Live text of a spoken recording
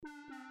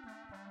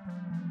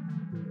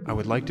I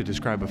would like to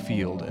describe a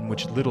field in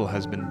which little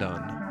has been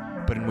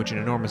done, but in which an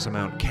enormous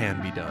amount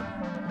can be done.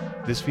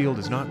 This field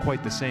is not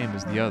quite the same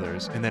as the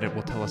others in that it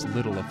will tell us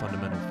little of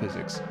fundamental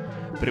physics,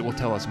 but it will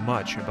tell us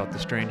much about the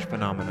strange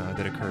phenomena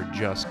that occur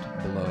just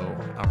below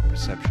our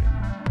perception.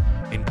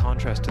 In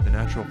contrast to the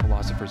natural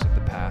philosophers of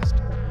the past,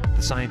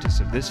 the scientists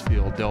of this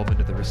field delve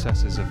into the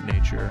recesses of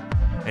nature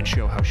and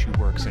show how she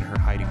works in her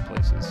hiding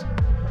places.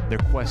 Their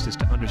quest is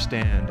to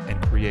understand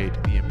and create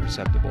the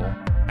imperceptible.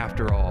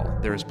 After all,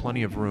 there is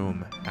plenty of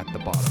room at the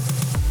bottom.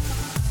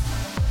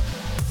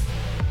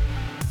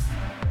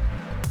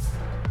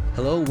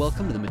 Hello and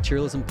welcome to the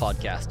Materialism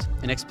Podcast,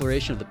 an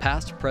exploration of the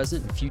past,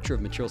 present, and future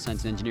of material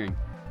science and engineering.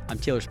 I'm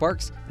Taylor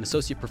Sparks, an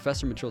associate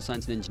professor of material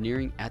science and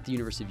engineering at the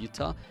University of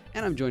Utah,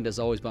 and I'm joined as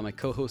always by my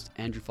co-host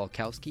Andrew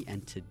Falkowski,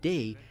 and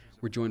today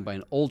we're joined by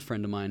an old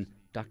friend of mine,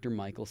 Dr.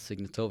 Michael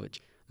Signatovich.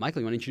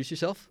 Michael, you want to introduce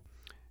yourself?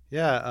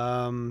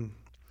 Yeah,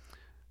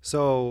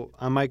 so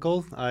I'm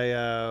Michael.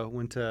 I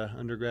went to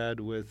undergrad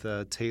with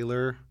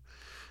Taylor.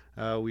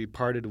 We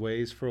parted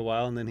ways for a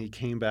while, and then he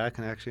came back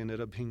and actually ended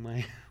up being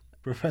my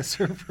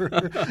professor for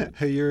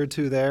a year or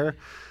two there.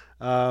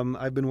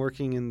 I've been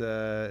working in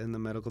the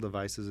medical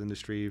devices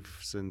industry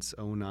since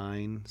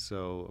 2009,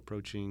 so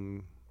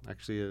approaching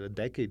actually a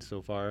decade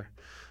so far.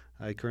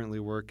 I currently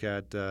work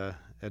at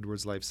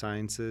Edwards Life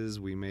Sciences.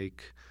 We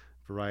make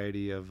a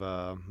variety of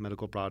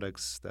medical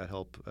products that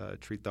help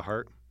treat the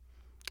heart,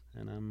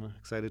 and I'm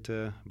excited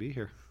to be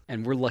here.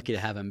 And we're lucky to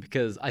have him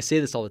because I say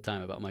this all the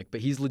time about Mike, but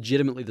he's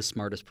legitimately the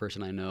smartest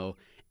person I know.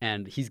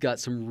 And he's got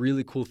some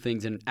really cool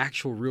things and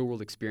actual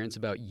real-world experience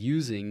about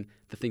using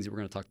the things that we're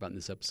going to talk about in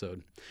this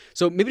episode.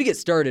 So maybe to get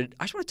started,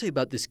 I just want to tell you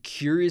about this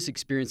curious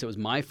experience that was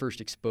my first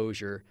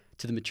exposure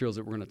to the materials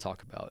that we're going to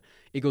talk about.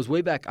 It goes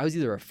way back. I was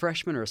either a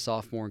freshman or a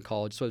sophomore in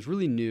college, so I was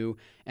really new.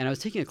 And I was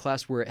taking a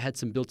class where it had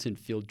some built-in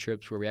field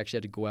trips where we actually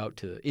had to go out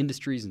to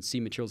industries and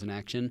see materials in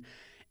action.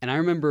 And I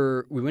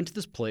remember we went to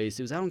this place.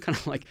 It was out on kind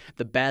of like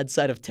the bad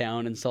side of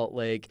town in Salt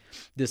Lake,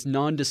 this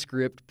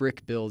nondescript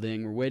brick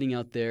building. We're waiting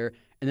out there.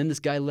 And then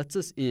this guy lets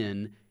us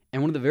in,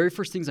 and one of the very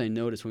first things I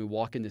noticed when we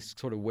walk in this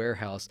sort of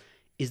warehouse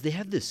is they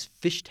have this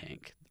fish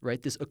tank,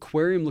 right? This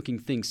aquarium-looking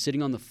thing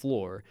sitting on the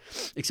floor,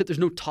 except there's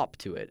no top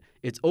to it.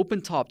 It's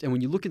open-topped, and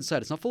when you look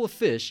inside, it's not full of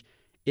fish.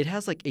 It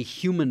has like a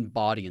human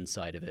body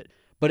inside of it,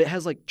 but it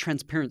has like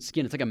transparent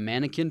skin. It's like a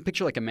mannequin.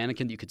 Picture like a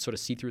mannequin that you could sort of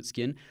see through its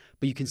skin,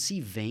 but you can see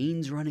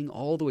veins running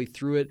all the way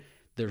through it.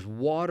 There's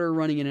water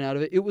running in and out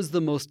of it. It was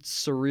the most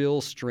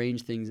surreal,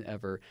 strange things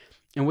ever.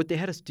 And what they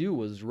had us do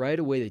was right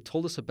away they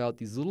told us about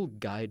these little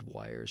guide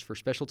wires for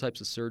special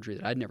types of surgery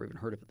that I'd never even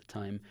heard of at the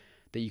time,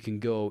 that you can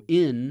go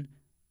in,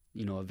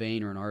 a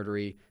vein or an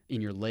artery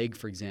in your leg,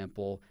 for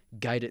example,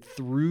 guide it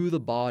through the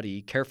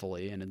body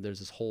carefully, and there's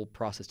this whole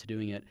process to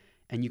doing it,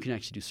 and you can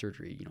actually do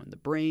surgery, in the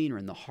brain or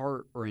in the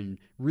heart or in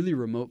really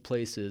remote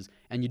places.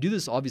 And you do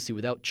this obviously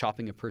without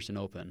chopping a person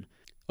open.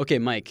 Okay,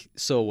 Mike,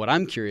 so what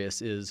I'm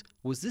curious is,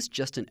 was this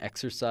just an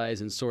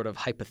exercise in sort of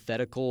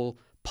hypothetical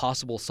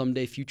possible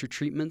someday future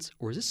treatments,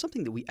 or is this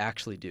something that we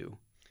actually do?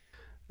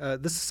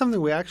 This is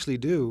something we actually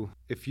do.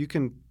 If you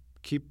can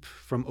keep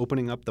from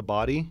opening up the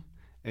body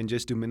and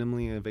just do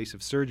minimally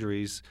invasive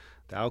surgeries,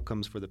 the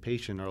outcomes for the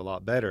patient are a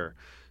lot better.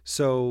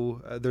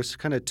 So there's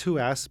kind of two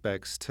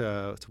aspects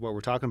to what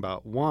we're talking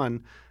about.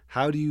 One,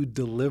 how do you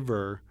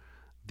deliver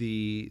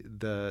the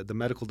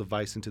medical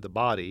device into the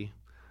body?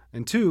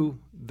 And two,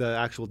 the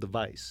actual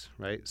device,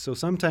 right? So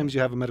sometimes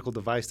you have a medical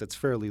device that's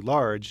fairly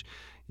large.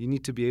 You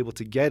need to be able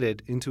to get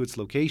it into its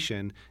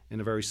location in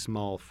a very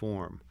small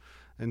form.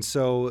 And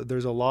so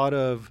there's a lot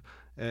of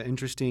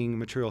interesting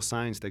material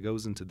science that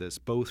goes into this,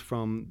 both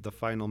from the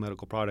final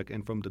medical product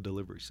and from the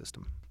delivery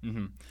system.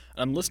 Mm-hmm.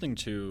 I'm listening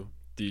to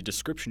the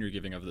description you're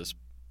giving of this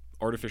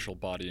artificial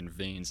body and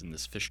veins in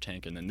this fish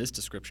tank, and then this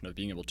description of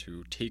being able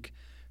to take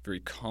very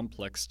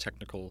complex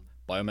technical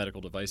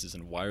biomedical devices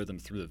and wire them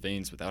through the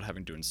veins without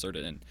having to insert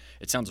it. And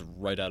it sounds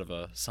right out of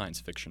a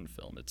science fiction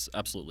film. It's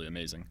absolutely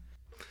amazing.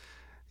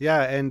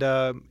 Yeah, and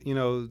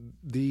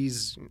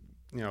these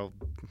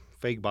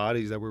fake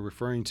bodies that we're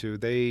referring to,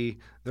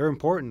 they're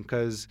important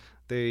because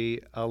they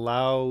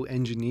allow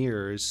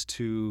engineers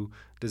to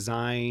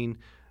design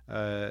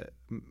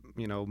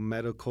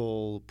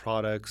medical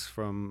products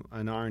from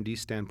an R&D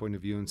standpoint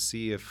of view and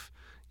see if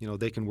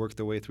they can work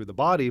their way through the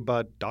body.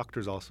 But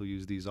doctors also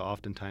use these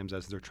oftentimes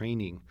as their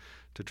training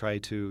to try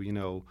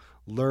to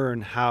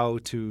learn how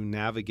to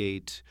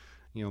navigate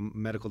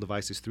medical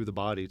devices through the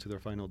body to their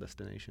final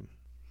destination.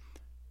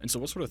 And so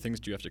what sort of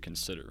things do you have to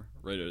consider,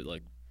 right?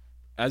 Like,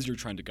 as you're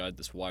trying to guide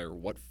this wire,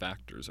 what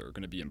factors are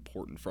going to be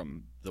important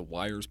from the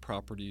wire's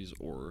properties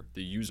or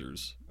the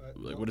user's?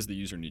 What does the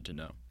user need to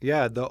know?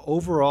 Yeah, the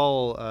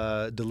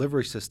overall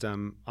delivery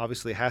system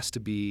obviously has to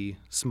be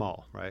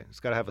small, right? It's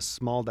got to have a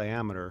small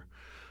diameter.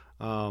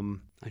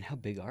 And how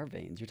big are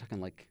veins? You're talking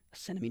like a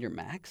centimeter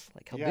max?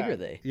 Like how big are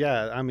they?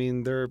 Yeah, I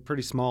mean, they're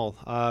pretty small.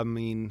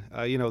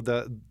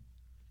 The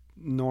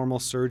normal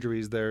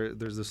surgeries,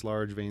 there's this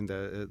large vein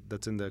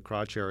that's in the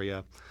crotch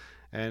area,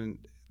 and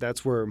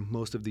that's where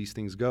most of these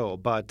things go.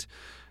 But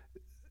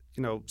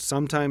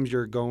sometimes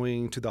you're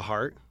going to the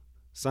heart,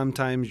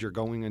 sometimes you're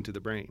going into the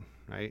brain,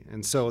 right?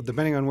 And so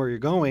depending on where you're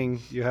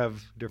going, you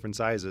have different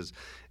sizes.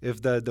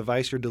 If the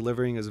device you're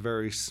delivering is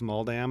very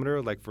small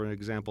diameter, like for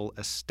example,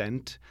 a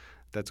stent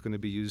that's going to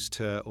be used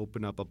to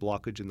open up a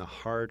blockage in the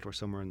heart or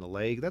somewhere in the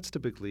leg, that's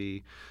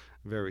typically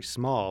very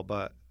small.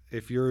 But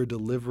if you're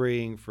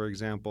delivering, for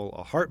example,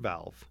 a heart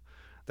valve,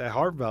 that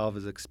heart valve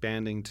is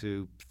expanding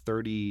to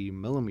 30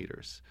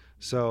 millimeters.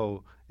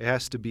 So it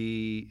has to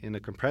be in a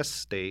compressed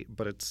state,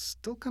 but it's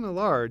still kind of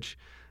large.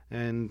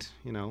 And,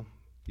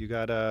 you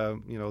gotta,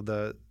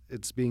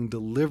 it's being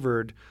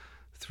delivered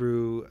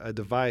through a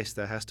device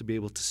that has to be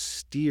able to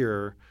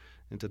steer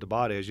into the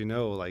body. As you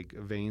know, like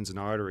veins and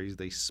arteries,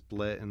 they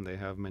split and they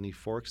have many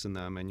forks in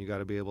them, and you got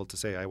to be able to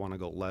say, I want to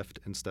go left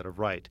instead of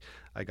right.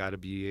 I got to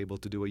be able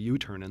to do a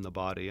U-turn in the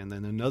body and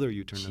then another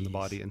U-turn in the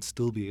body and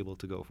still be able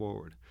to go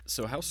forward.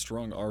 So how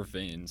strong are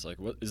veins? Like,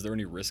 is there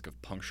any risk of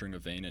puncturing a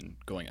vein and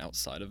going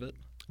outside of it?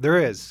 There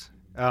is,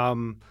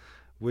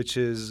 which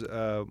is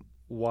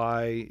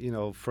why,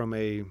 from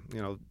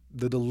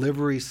the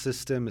delivery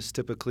system is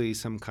typically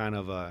some kind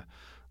of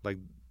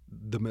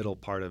the middle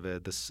part of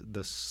it.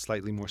 The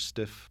slightly more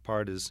stiff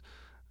part is,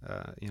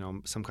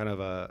 some kind of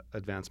a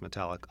advanced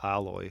metallic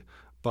alloy,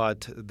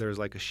 but there's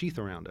like a sheath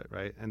around it,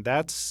 right? And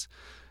that's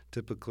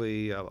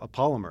typically a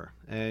polymer,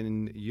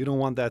 and you don't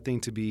want that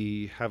thing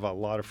to have a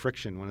lot of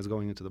friction when it's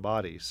going into the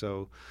body.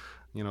 So,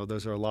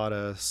 those are a lot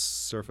of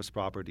surface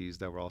properties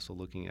that we're also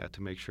looking at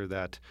to make sure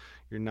that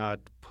you're not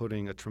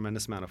putting a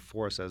tremendous amount of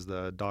force as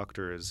the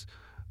doctor is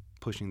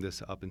pushing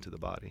this up into the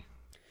body.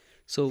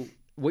 So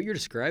what you're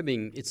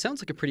describing, it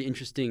sounds like a pretty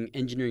interesting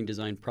engineering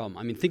design problem.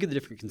 I mean, think of the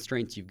different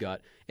constraints you've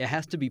got. It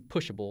has to be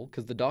pushable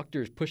because the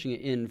doctor is pushing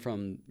it in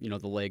from,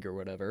 the leg or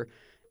whatever.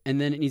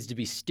 And then it needs to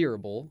be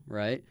steerable,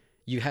 right?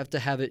 You have to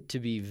have it to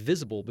be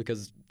visible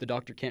because the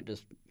doctor can't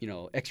just,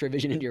 X-ray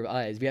vision into your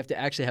eyes. We have to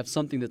actually have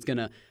something that's going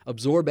to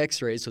absorb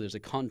X-rays so there's a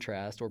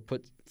contrast, or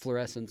put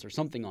fluorescence or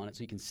something on it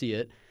so you can see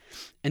it.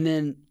 And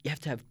then you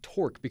have to have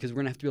torque because we're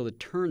going to have to be able to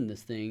turn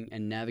this thing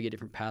and navigate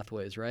different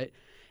pathways, right?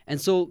 And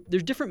so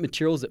there's different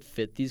materials that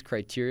fit these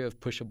criteria of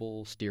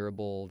pushable,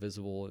 steerable,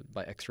 visible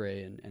by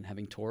X-ray, and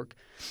having torque.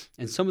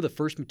 And some of the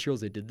first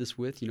materials they did this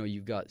with,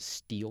 you've got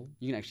steel.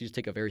 You can actually just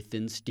take a very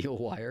thin steel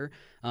wire.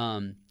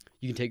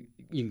 You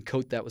can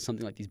coat that with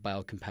something like these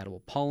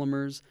biocompatible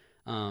polymers.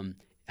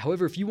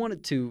 However, if you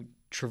wanted to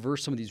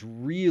traverse some of these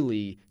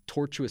really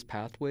tortuous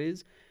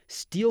pathways,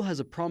 steel has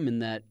a problem in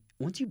that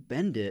once you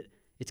bend it,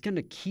 it's going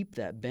to keep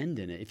that bend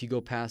in it if you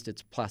go past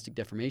its plastic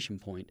deformation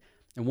point.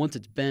 And once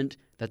it's bent,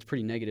 that's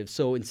pretty negative.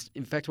 So in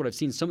fact, what I've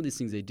seen, some of these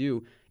things they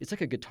do, it's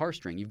like a guitar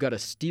string. You've got a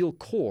steel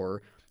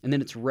core, and then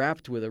it's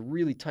wrapped with a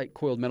really tight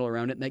coiled metal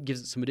around it, and that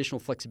gives it some additional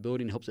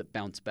flexibility and helps it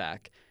bounce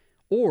back.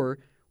 Or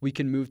we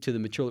can move to the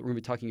material that we're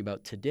going to be talking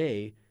about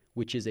today,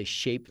 which is a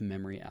shape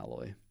memory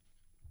alloy.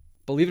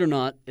 Believe it or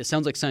not, it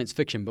sounds like science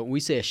fiction, but when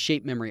we say a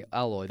shape memory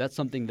alloy, that's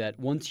something that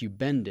once you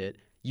bend it,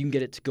 you can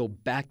get it to go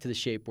back to the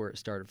shape where it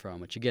started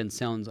from, which again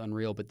sounds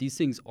unreal, but these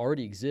things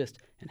already exist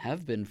and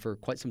have been for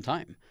quite some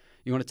time.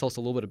 You want to tell us a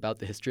little bit about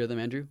the history of them,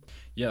 Andrew?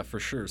 Yeah, for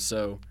sure.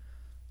 So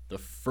the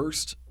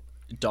first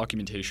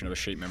documentation of a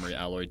shape memory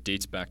alloy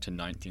dates back to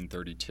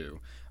 1932.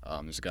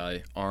 There's a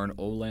guy, Arne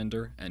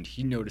Olander, and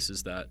he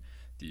notices that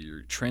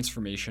the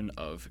transformation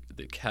of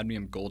the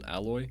cadmium gold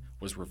alloy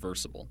was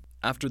reversible.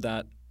 After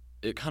that,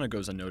 it kind of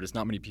goes unnoticed.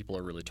 Not many people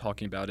are really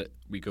talking about it.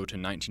 We go to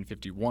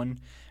 1951,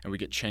 and we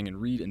get Chang and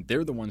Reed, and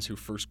they're the ones who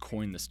first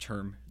coined this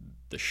term,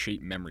 the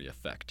shape memory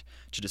effect,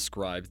 to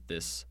describe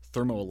this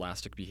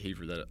thermoelastic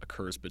behavior that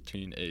occurs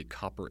between a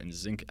copper and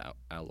zinc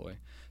alloy.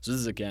 So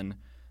this is, again,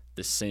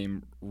 the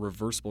same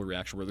reversible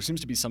reaction where there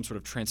seems to be some sort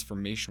of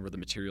transformation where the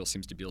material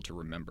seems to be able to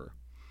remember.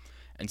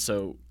 And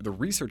so the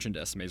research into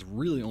SMAs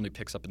really only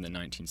picks up in the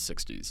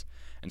 1960s.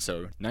 And so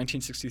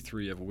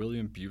 1963 of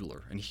William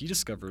Buehler, and he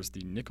discovers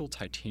the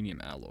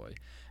nickel-titanium alloy,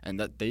 and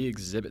that they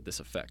exhibit this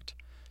effect.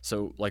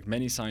 So like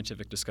many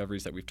scientific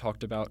discoveries that we've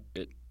talked about,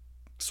 it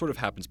sort of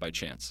happens by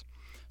chance.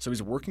 So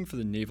he's working for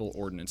the Naval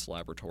Ordnance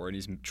Laboratory, and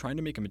he's trying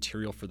to make a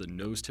material for the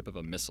nose tip of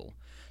a missile.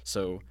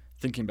 So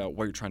thinking about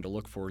what you're trying to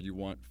look for, you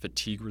want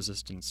fatigue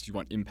resistance, you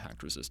want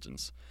impact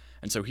resistance.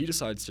 And so he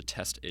decides to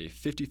test a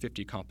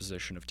 50-50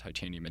 composition of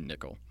titanium and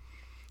nickel.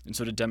 And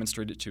so to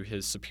demonstrate it to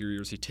his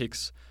superiors, he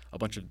takes a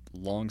bunch of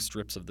long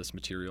strips of this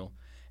material,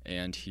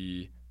 and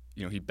he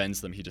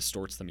bends them, he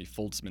distorts them, he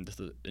folds them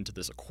into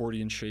this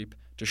accordion shape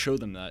to show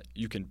them that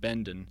you can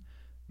bend and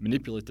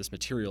manipulate this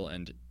material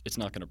and it's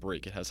not going to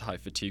break. It has high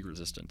fatigue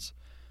resistance.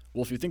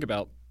 Well, if you think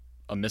about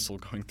a missile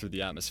going through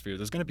the atmosphere,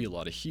 there's going to be a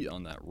lot of heat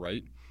on that,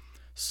 right?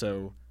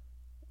 So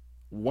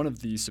one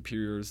of the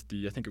superiors,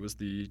 I think it was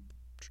the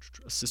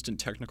assistant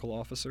technical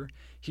officer,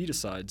 he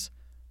decides,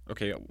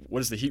 okay,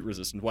 what is the heat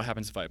resistance? What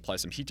happens if I apply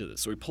some heat to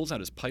this? So he pulls out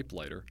his pipe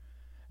lighter,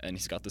 and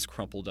he's got this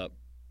crumpled up,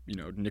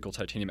 nickel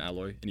titanium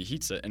alloy, and he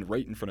heats it, and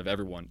right in front of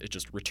everyone, it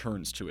just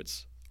returns to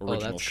its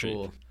original shape.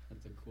 Cool.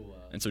 That's a cool.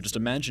 And so just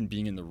imagine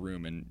being in the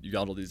room, and you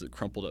got all these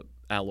crumpled up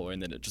alloy,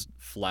 and then it just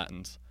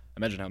flattens.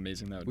 Imagine how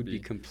amazing that would be.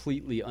 Would be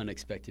completely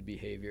unexpected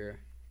behavior.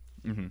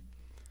 Mm-hmm.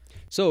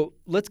 So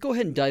let's go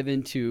ahead and dive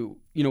into,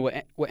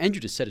 what Andrew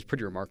just said is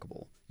pretty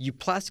remarkable. You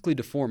plastically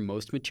deform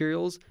most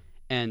materials,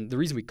 and the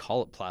reason we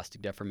call it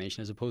plastic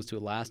deformation as opposed to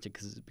elastic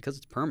is because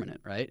it's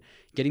permanent, right?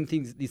 Getting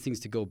these things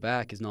to go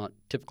back is not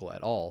typical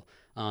at all.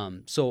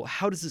 So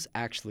how does this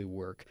actually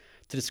work?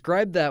 To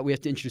describe that, we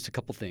have to introduce a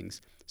couple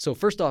things. So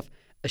first off,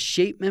 a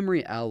shape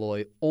memory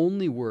alloy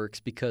only works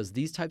because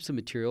these types of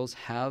materials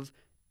have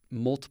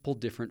multiple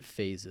different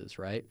phases,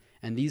 right?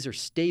 And these are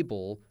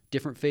stable.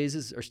 Different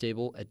phases are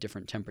stable at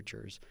different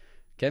temperatures,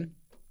 okay?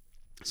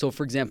 So,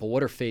 for example,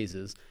 what are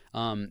phases?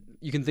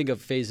 You can think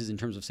of phases in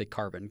terms of, say,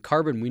 carbon.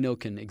 Carbon, we know,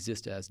 can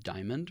exist as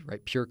diamond,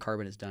 right? Pure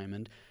carbon is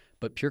diamond.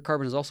 But pure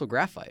carbon is also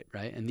graphite,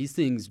 right? And these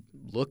things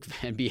look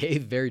and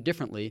behave very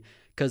differently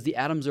because the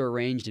atoms are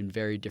arranged in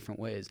very different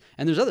ways.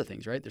 And there's other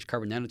things, right? There's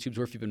carbon nanotubes,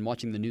 or if you've been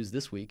watching the news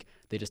this week,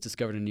 they just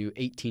discovered a new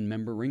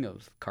 18-member ring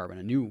of carbon,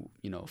 a new,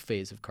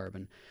 phase of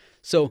carbon.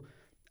 So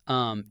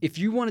if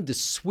you wanted to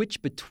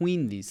switch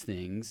between these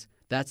things,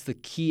 that's the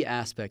key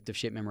aspect of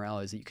shape memory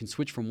alloys, that you can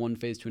switch from one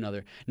phase to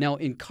another. Now,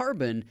 in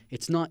carbon,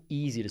 it's not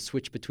easy to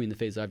switch between the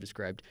phases I've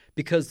described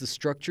because the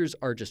structures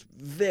are just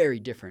very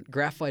different.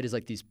 Graphite is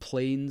like these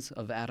planes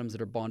of atoms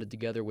that are bonded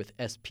together with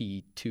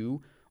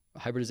sp2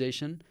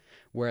 hybridization,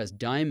 whereas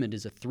diamond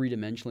is a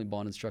three-dimensionally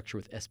bonded structure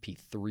with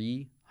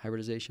sp3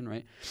 hybridization,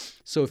 right?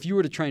 So if you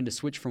were to try to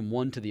switch from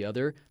one to the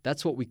other,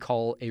 that's what we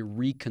call a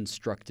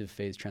reconstructive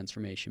phase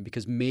transformation,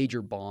 because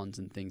major bonds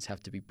and things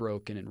have to be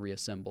broken and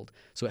reassembled.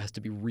 So it has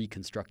to be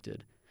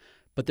reconstructed.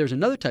 But there's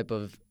another type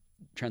of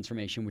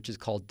transformation which is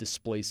called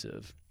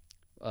displacive.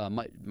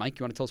 Mike,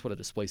 you want to tell us what a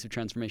displacive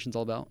transformation is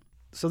all about?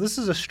 So this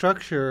is a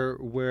structure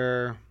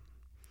where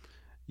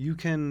you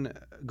can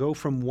go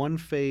from one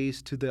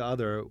phase to the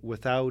other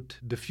without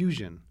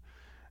diffusion.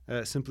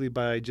 Simply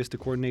by just a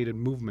coordinated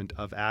movement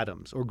of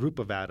atoms or group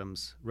of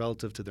atoms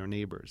relative to their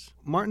neighbors.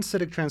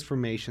 Martensitic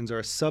transformations are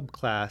a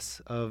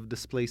subclass of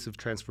displacive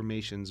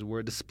transformations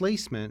where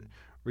displacement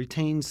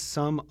retains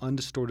some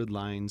undistorted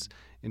lines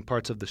in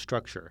parts of the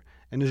structure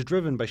and is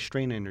driven by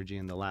strain energy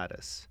in the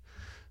lattice.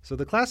 So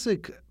the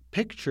classic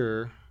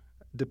picture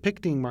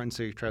depicting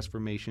Martensitic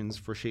transformations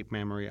for shape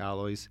memory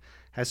alloys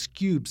has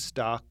cubes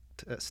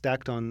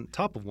stacked on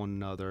top of one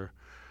another,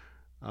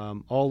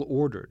 all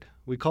ordered.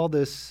 We call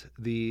this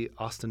the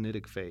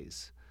austenitic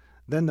phase.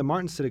 Then the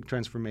Martensitic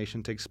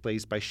transformation takes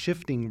place by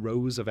shifting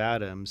rows of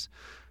atoms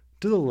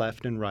to the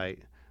left and right.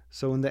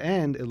 So in the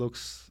end, it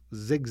looks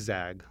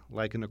zigzag,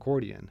 like an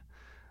accordion.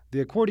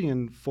 The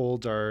accordion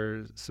folds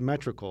are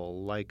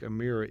symmetrical, like a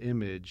mirror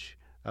image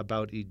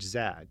about each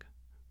zag,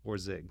 or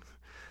zig.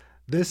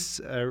 This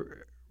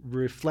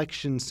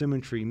reflection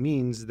symmetry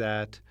means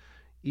that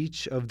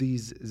each of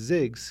these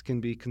zigs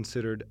can be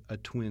considered a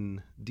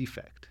twin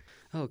defect.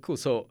 Oh, cool.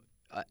 So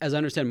as I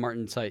understand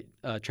Martensite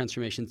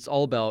transformation, it's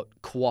all about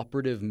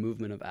cooperative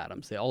movement of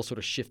atoms. They all sort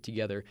of shift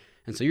together.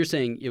 And so you're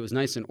saying it was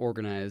nice and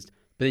organized,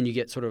 but then you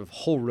get sort of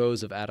whole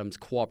rows of atoms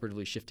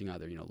cooperatively shifting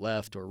either,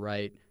 left or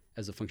right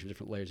as a function of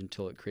different layers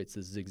until it creates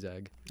this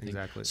zigzag thing.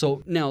 Exactly.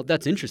 So now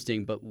that's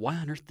interesting, but why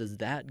on earth does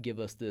that give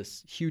us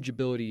this huge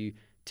ability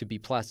to be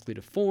plastically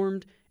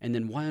deformed? And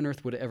then why on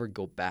earth would it ever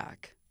go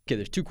back? Okay,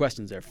 there's two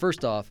questions there.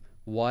 First off,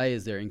 why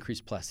is there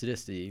increased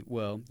plasticity?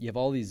 Well, you have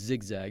all these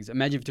zigzags.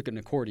 Imagine if you took an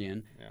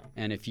accordion,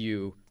 and if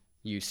you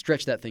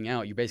stretch that thing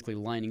out, you're basically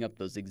lining up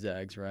those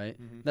zigzags, right?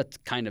 Mm-hmm. That's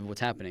kind of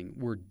what's happening.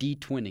 We're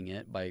de-twinning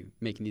it by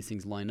making these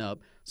things line up,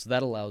 so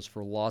that allows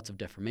for lots of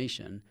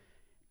deformation.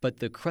 But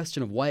the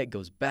question of why it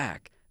goes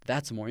back,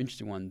 that's a more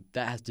interesting one.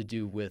 That has to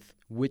do with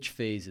which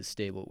phase is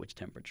stable at which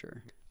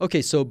temperature.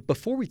 Okay, so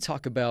before we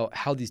talk about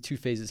how these two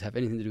phases have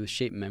anything to do with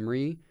shape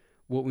memory,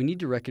 what we need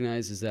to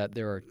recognize is that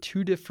there are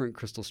two different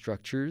crystal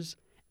structures,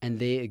 and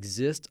they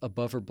exist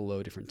above or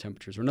below different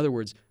temperatures. Or in other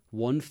words,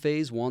 one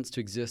phase wants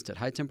to exist at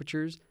high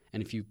temperatures,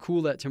 and if you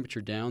cool that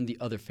temperature down, the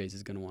other phase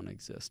is going to want to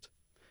exist.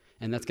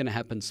 And that's going to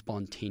happen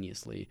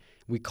spontaneously.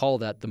 We call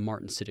that the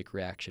Martensitic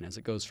reaction. As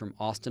it goes from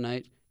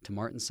austenite to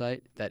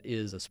martensite, that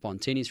is a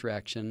spontaneous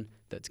reaction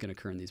that's going to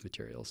occur in these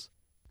materials.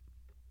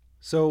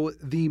 So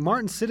the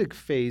Martensitic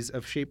phase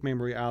of shape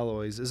memory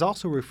alloys is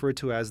also referred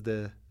to as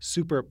the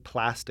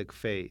superplastic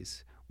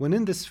phase. When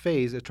in this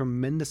phase, a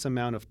tremendous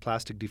amount of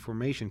plastic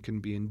deformation can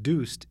be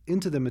induced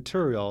into the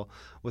material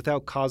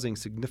without causing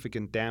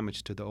significant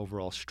damage to the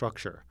overall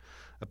structure.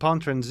 Upon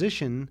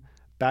transition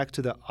back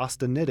to the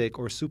austenitic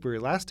or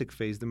superelastic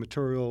phase, the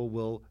material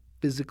will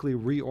physically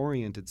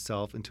reorient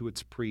itself into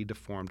its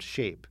pre-deformed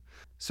shape.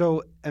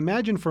 So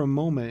imagine for a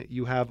moment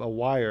you have a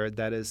wire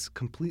that is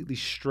completely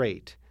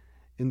straight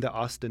in the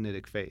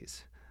austenitic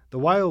phase. The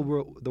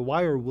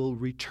wire will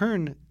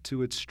return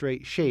to its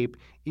straight shape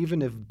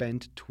even if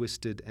bent,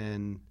 twisted,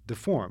 and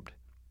deformed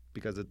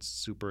because it's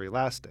super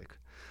elastic.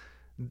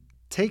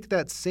 Take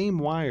that same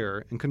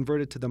wire and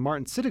convert it to the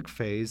Martensitic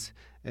phase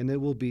and it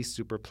will be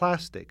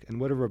superplastic, and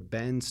whatever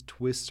bends,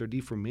 twists, or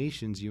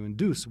deformations you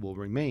induce will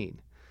remain.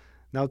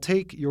 Now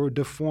take your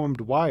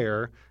deformed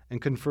wire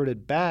and convert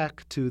it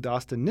back to the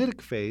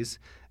austenitic phase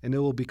and it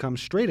will become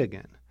straight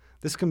again.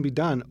 This can be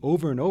done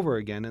over and over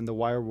again, and the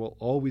wire will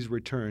always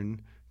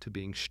return to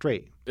being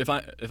straight. If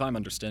I'm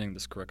understanding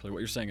this correctly, what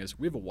you're saying is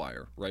we have a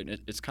wire, right?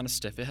 It's kind of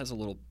stiff. It has a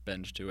little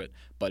bend to it,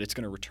 but it's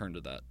going to return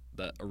to that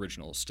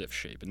original stiff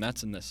shape, and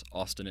that's in this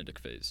austenitic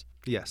phase.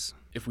 Yes.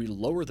 If we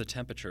lower the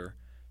temperature,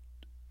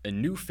 a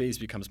new phase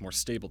becomes more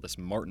stable, this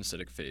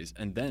martensitic phase,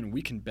 and then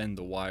we can bend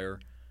the wire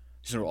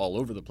sort of all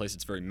over the place.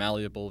 It's very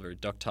malleable, very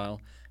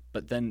ductile.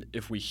 But then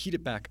if we heat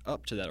it back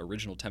up to that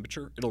original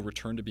temperature, it'll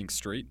return to being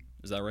straight.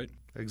 Is that right?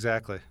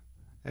 Exactly.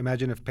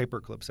 Imagine if paper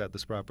clips had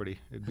this property.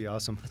 It'd be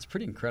awesome. That's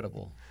pretty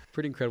incredible.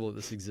 Pretty incredible that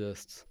this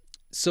exists.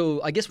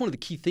 So I guess one of the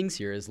key things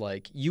here is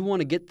like you want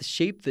to get the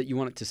shape that you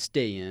want it to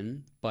stay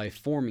in by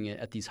forming it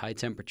at these high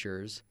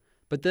temperatures,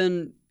 but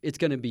then it's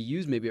going to be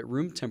used maybe at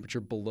room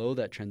temperature below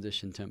that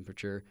transition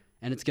temperature,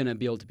 and it's going to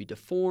be able to be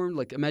deformed.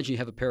 Like imagine you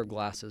have a pair of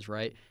glasses,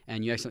 right?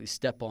 And you accidentally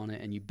step on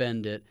it and you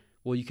bend it.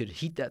 Well, you could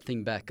heat that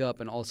thing back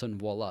up and all of a sudden,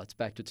 voila, it's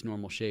back to its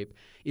normal shape.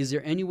 Is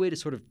there any way to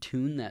sort of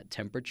tune that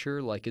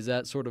temperature? Like, is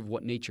that sort of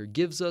what nature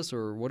gives us,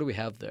 or what do we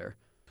have there?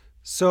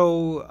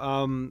 So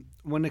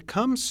when it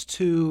comes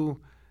to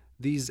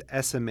these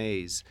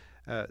SMAs,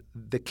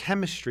 the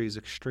chemistry is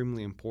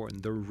extremely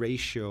important, the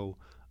ratio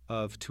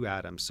of two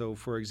atoms. So,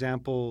 for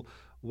example,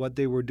 what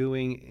they were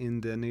doing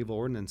in the Naval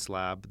Ordnance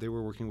Lab, they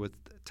were working with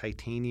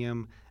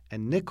titanium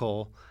and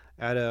nickel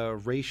at a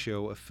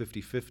ratio of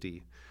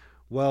 50-50.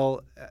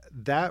 Well,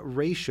 that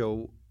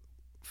ratio,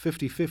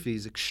 50-50,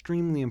 is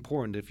extremely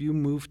important. If you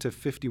move to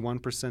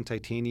 51%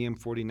 titanium,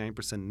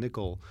 49%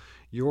 nickel,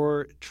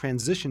 your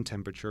transition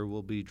temperature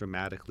will be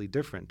dramatically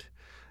different.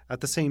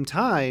 At the same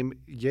time,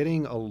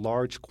 getting a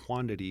large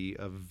quantity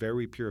of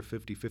very pure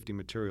 50-50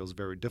 material is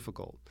very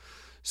difficult.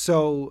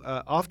 So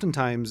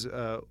oftentimes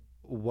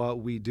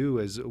what we do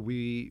is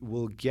we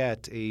will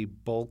get a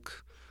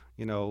bulk,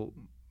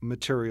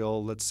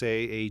 material, let's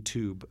say a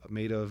tube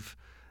made of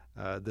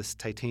this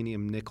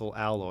titanium nickel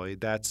alloy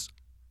that's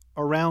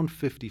around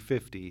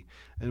 50-50,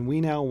 and we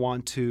now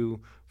want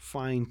to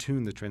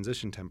fine-tune the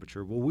transition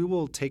temperature. Well, we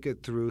will take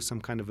it through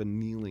some kind of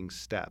annealing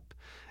step.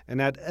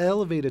 And at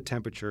elevated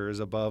temperatures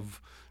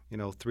above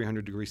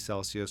 300 degrees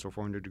Celsius or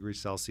 400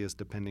 degrees Celsius,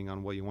 depending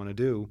on what you want to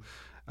do,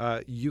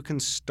 you can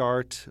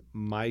start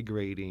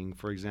migrating,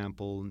 for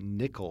example,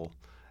 nickel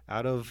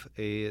out of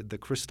the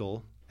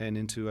crystal and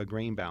into a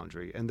grain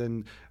boundary. And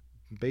then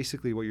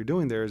basically what you're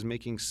doing there is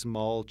making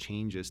small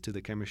changes to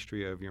the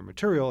chemistry of your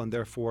material and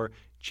therefore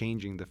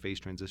changing the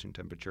phase transition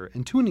temperature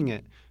and tuning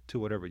it to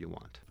whatever you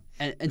want.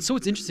 And so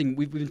it's interesting,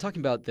 we've been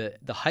talking about the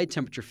high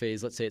temperature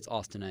phase, let's say it's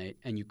austenite,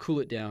 and you cool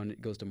it down, it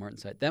goes to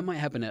martensite. That might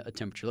happen at a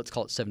temperature, let's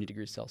call it 70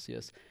 degrees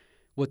Celsius.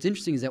 What's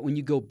interesting is that when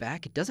you go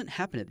back, it doesn't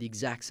happen at the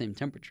exact same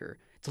temperature.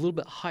 It's a little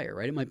bit higher,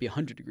 right? It might be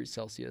 100 degrees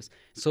Celsius.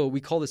 So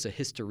we call this a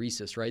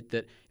hysteresis, right?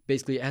 That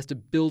basically it has to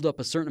build up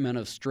a certain amount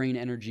of strain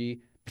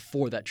energy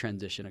before that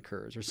transition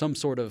occurs, or some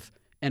sort of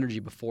energy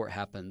before it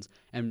happens.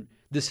 And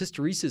this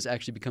hysteresis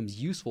actually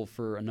becomes useful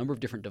for a number of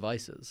different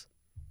devices.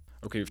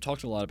 Okay, we've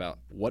talked a lot about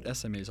what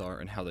SMAs are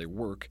and how they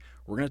work.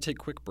 We're going to take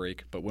a quick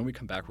break, but when we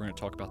come back, we're going to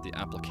talk about the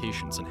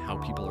applications and how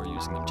people are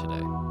using them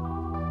today.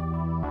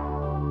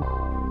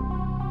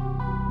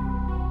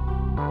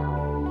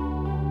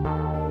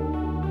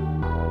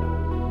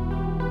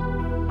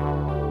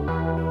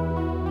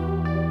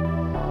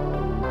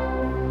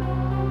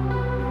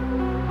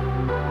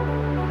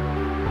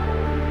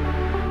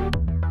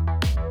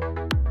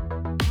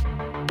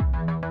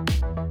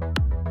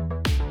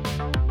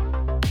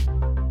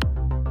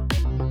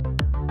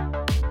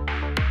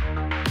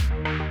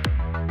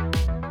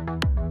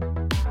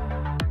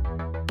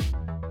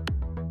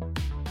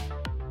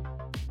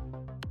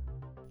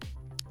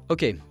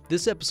 Okay,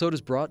 this episode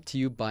is brought to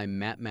you by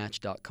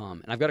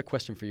MatMatch.com, and I've got a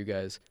question for you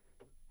guys.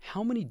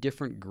 How many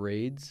different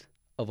grades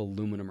of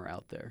aluminum are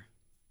out there?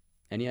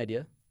 Any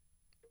idea?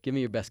 Give me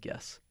your best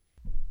guess.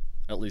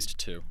 At least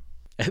 2.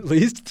 At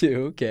least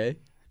 2, okay.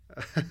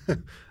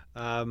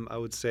 I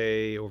would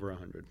say over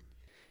 100.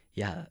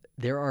 Yeah,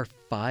 there are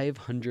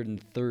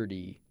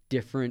 530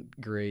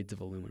 different grades of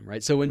aluminum,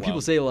 right? So when Wow.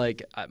 people say,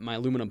 like, my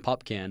aluminum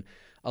pop can,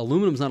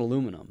 aluminum's not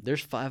aluminum.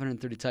 There's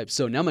 530 types.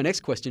 So now my next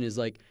question is,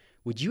 like,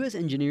 would you as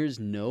engineers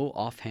know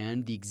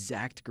offhand the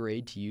exact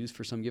grade to use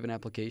for some given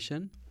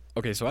application?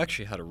 Okay, so I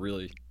actually had a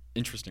really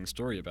interesting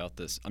story about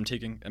this. I'm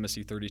taking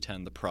MSc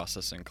 3010, the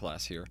processing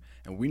class here,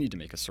 and we need to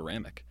make a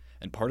ceramic.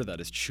 And part of that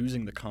is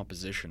choosing the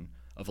composition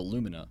of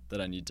alumina that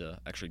I need to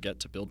actually get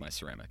to build my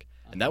ceramic.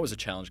 And that was a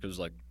challenge because it was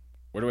like,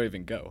 where do I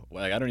even go?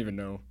 Like, I don't even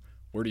know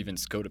where to even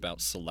go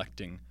about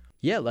selecting.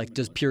 Yeah, like,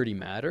 does purity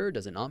matter?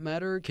 Does it not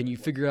matter? Can you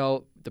figure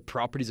out the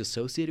properties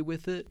associated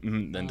with it?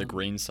 And the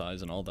grain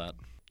size and all that.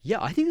 Yeah,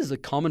 I think this is a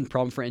common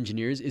problem for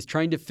engineers is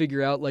trying to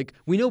figure out, like,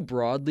 we know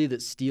broadly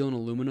that steel and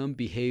aluminum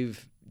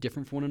behave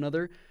different from one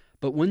another,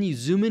 but when you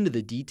zoom into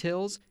the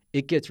details,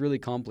 it gets really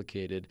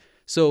complicated.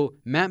 So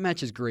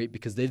MatMatch is great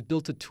because they've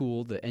built a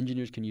tool that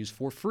engineers can use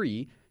for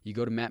free. You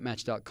go to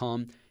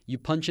matmatch.com, you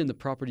punch in the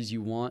properties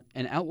you want,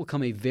 and out will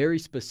come a very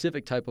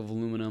specific type of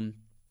aluminum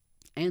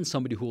and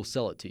somebody who will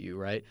sell it to you,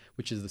 right?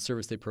 Which is the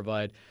service they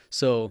provide.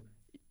 So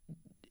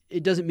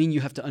it doesn't mean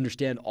you have to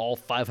understand all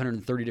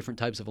 530 different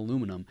types of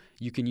aluminum.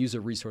 You can use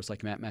a resource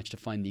like MatMatch to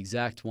find the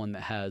exact one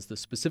that has the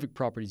specific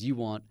properties you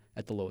want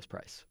at the lowest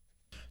price.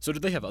 So do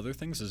they have other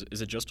things?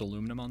 Is it just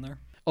aluminum on there?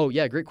 Oh,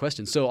 yeah, great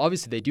question. So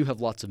obviously they do have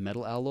lots of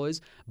metal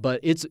alloys, but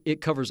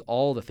it covers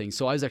all the things.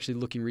 So I was actually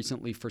looking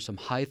recently for some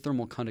high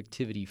thermal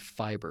conductivity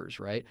fibers,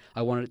 right?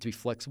 I wanted it to be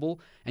flexible,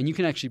 and you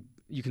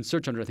can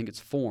search under, I think it's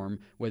form,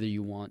 whether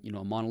you want,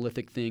 a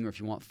monolithic thing or if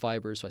you want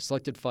fiber. So I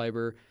selected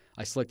fiber.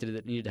 I selected it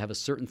that needed to have a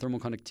certain thermal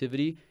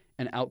conductivity,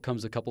 and out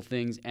comes a couple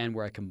things and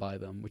where I can buy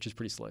them, which is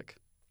pretty slick.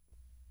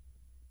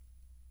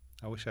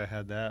 I wish I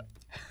had that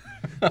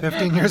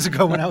 15 years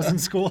ago when I was in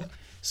school.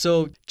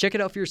 So check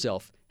it out for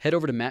yourself. Head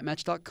over to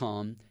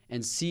matmatch.com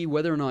and see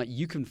whether or not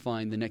you can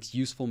find the next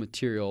useful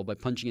material by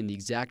punching in the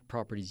exact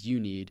properties you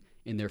need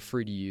in their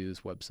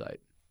free-to-use website.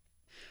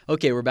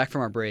 Okay, we're back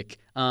from our break.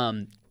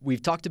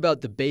 We've talked about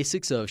the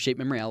basics of shape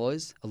memory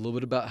alloys, a little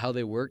bit about how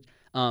they work.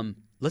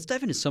 Let's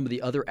dive into some of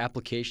the other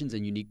applications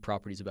and unique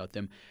properties about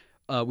them.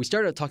 We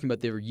started out talking about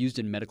they were used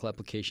in medical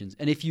applications.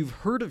 And if you've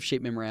heard of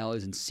shape memory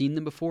alloys and seen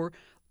them before,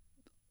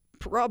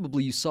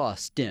 probably you saw a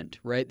stent,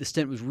 right? The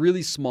stent was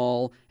really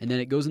small, and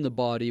then it goes in the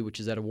body, which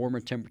is at a warmer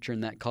temperature,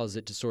 and that causes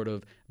it to sort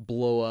of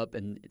blow up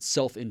and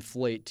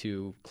self-inflate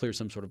to clear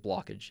some sort of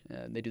blockage.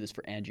 They do this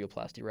for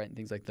angioplasty, right, and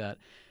things like that.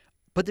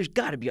 But there's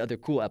got to be other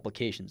cool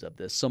applications of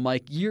this. So,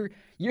 Mike, you're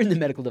in the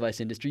medical device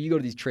industry. You go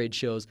to these trade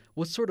shows.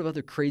 What sort of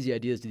other crazy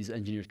ideas do these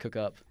engineers cook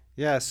up?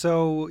 Yeah,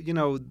 so,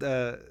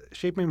 the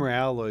shape memory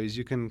alloys,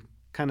 you can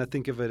kind of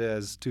think of it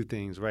as two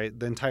things, right?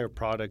 The entire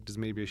product is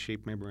maybe a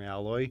shape memory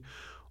alloy,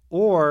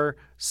 or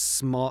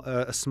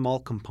a small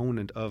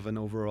component of an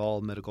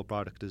overall medical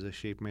product is a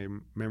shape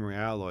memory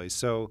alloy.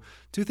 So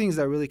two things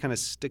that really kind of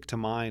stick to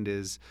mind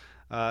is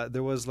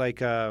there was like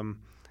a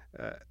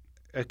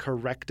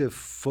corrective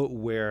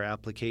footwear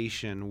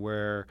application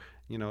where,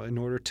 in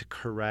order to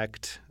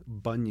correct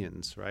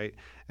bunions, right?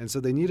 And so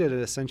they needed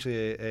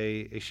essentially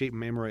a shape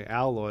memory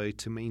alloy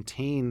to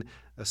maintain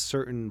a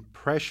certain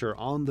pressure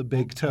on the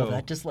big toe. Will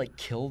that just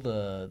kill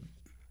the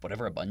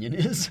whatever a bunion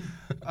is?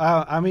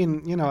 I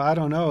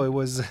don't know. It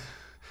was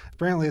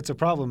apparently it's a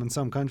problem in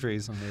some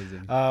countries.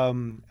 Amazing.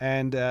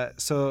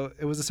 So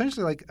it was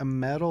essentially like a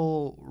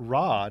metal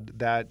rod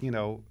that,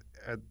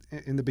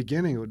 in the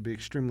beginning it would be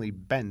extremely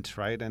bent,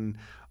 right? And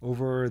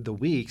over the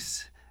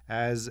weeks,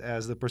 as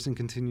the person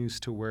continues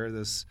to wear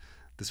this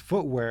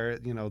footwear,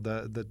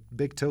 the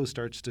big toe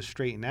starts to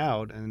straighten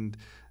out, and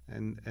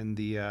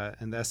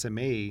the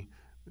SMA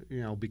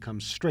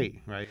becomes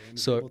straight, right?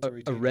 So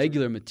a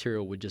regular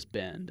material would just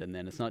bend, and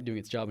then it's not doing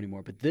its job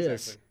anymore. But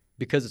this,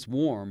 because it's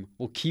warm,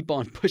 will keep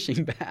on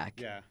pushing back.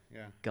 Yeah.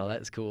 God,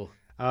 that's cool.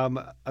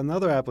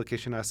 Another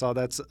application I saw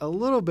that's a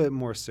little bit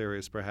more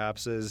serious,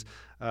 perhaps, is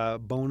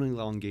bone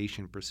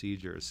elongation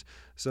procedures.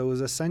 So it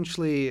was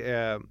essentially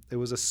it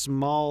was a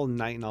small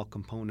nitinol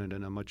component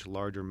in a much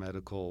larger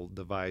medical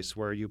device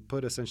where you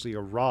put essentially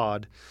a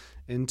rod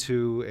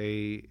into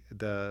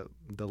the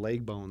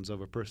leg bones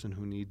of a person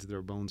who needs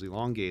their bones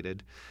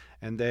elongated,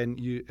 and then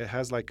it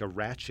has like a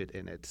ratchet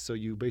in it. So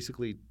you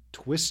basically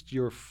twist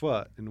your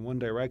foot in one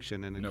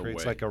direction, and it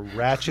creates like a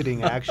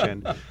ratcheting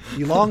action,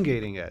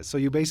 elongating it. So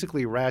you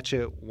basically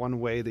ratchet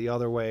one way, the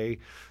other way.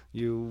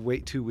 You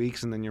wait 2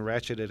 weeks, and then you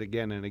ratchet it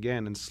again and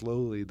again, and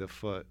slowly the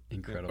foot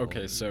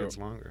gets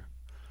longer.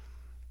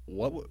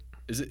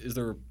 Is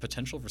there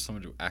potential for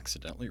someone to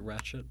accidentally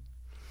ratchet?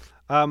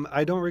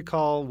 I don't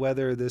recall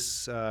whether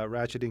this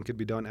ratcheting could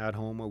be done at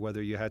home or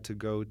whether you had to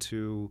go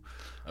to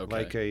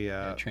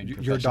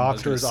your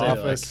doctor's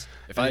office.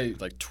 If I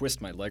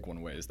twist my leg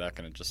one way, is that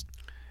going to just?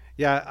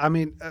 Yeah,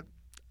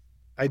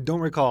 I don't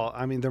recall.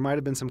 There might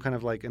have been some kind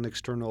of an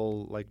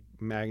external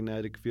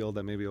magnetic field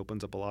that maybe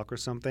opens up a lock or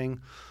something,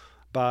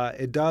 but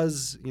it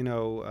does.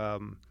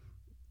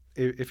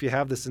 If you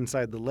have this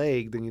inside the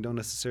leg, then you don't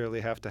necessarily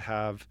have to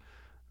have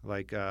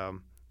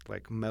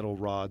metal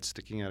rods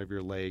sticking out of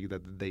your leg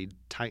that they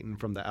tighten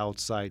from the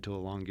outside to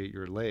elongate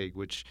your leg,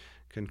 which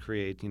can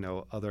create,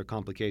 other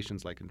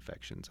complications like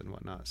infections and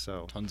whatnot.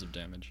 So tons of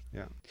damage.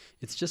 Yeah.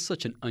 It's just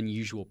such an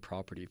unusual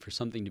property for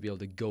something to be able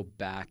to go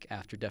back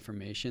after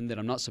deformation that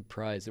I'm not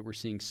surprised that we're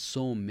seeing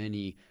so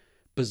many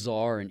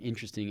bizarre and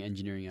interesting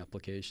engineering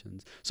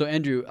applications. So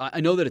Andrew,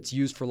 I know that it's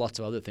used for lots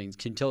of other things.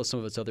 Can you tell us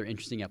some of its other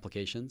interesting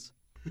applications?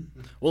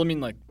 Well,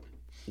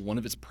 one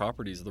of its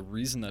properties, the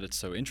reason that it's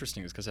so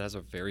interesting is because it has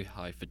a very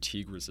high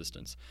fatigue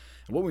resistance.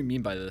 And what we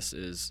mean by this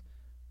is,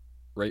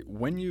 right,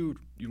 when you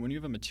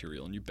have a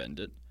material and you bend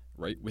it,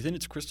 right, within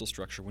its crystal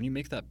structure, when you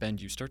make that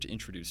bend, you start to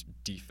introduce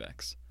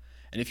defects.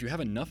 And if you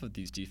have enough of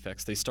these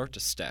defects, they start to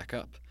stack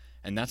up.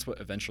 And that's what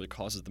eventually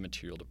causes the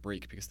material to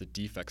break, because the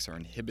defects are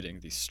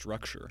inhibiting the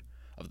structure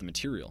of the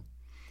material.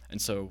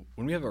 And so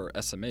when we have our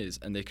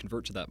SMAs and they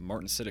convert to that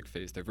martensitic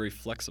phase, they're very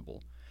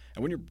flexible.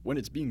 And when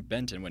it's being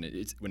bent and when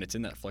it's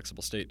in that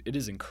flexible state, it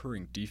is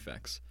incurring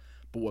defects.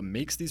 But what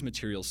makes these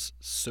materials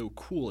so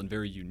cool and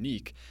very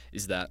unique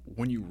is that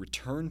when you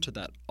return to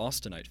that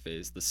austenite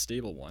phase, the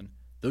stable one,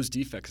 those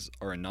defects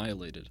are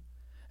annihilated.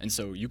 And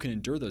so you can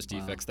endure those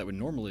defects that would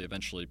normally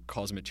eventually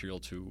cause a material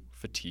to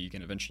fatigue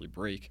and eventually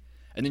break.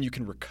 And then you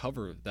can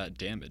recover that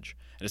damage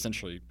and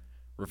essentially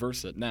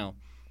reverse it. Now,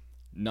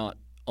 not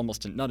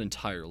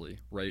entirely,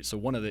 right? So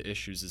one of the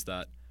issues is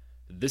that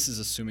this is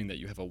assuming that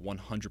you have a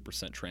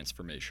 100%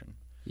 transformation.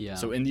 Yeah.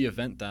 So in the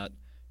event that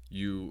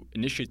you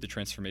initiate the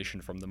transformation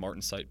from the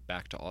martensite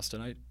back to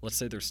austenite, let's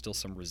say there's still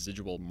some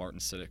residual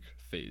martensitic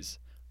phase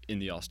in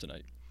the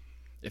austenite.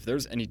 If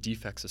there's any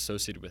defects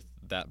associated with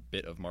that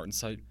bit of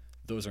martensite,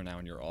 those are now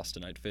in your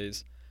austenite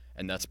phase,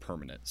 and that's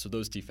permanent. So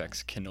those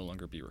defects can no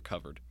longer be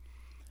recovered.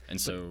 And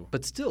so,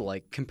 but still,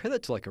 like, compare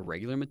that to like a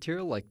regular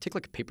material. Like, take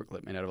like a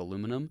paperclip made out of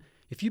aluminum.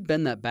 If you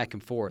bend that back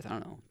and forth, I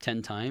don't know,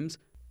 10 times,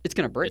 it's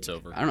going to break. It's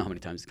over. I don't know how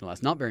many times it's going to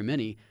last. Not very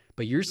many.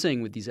 But you're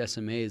saying with these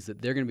SMAs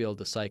that they're going to be able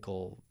to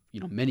cycle,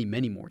 many,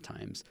 many more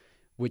times,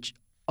 which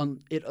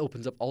it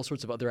opens up all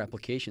sorts of other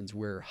applications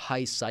where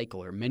high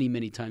cycle or many,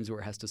 many times where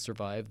it has to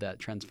survive that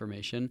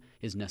transformation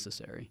is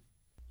necessary.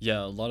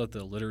 Yeah, a lot of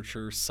the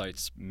literature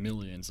cites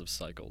millions of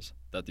cycles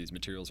that these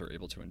materials are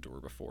able to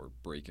endure before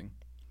breaking.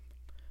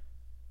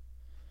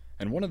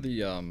 And one of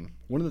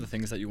the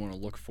things that you want to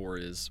look for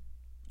is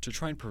to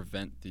try and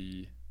prevent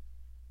the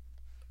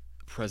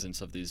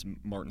presence of these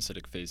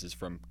martensitic phases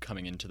from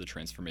coming into the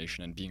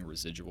transformation and being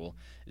residual,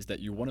 is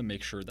that you want to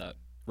make sure that,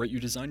 right, you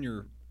design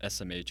your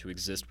SMA to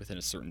exist within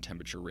a certain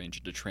temperature range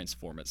and to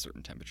transform at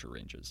certain temperature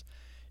ranges.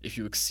 If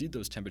you exceed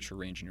those temperature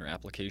range in your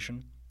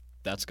application,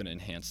 that's going to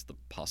enhance the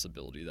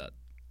possibility that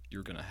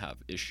you're going to have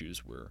issues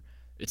where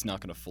it's not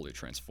going to fully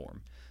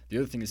transform. The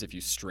other thing is if you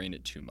strain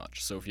it too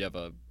much. So if you have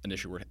an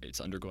issue where it's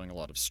undergoing a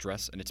lot of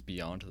stress and it's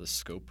beyond the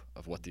scope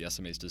of what the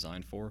SMA is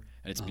designed for,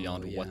 and it's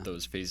beyond what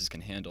those phases can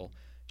handle,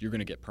 you're going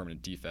to get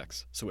permanent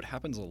defects. So what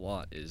happens a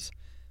lot is,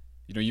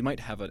 you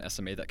might have an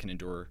SMA that can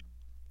endure,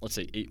 let's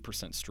say,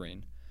 8%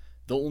 strain.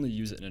 They'll only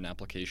use it in an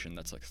application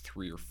that's like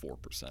 3 or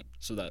 4%,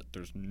 so that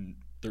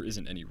there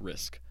isn't any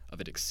risk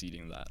of it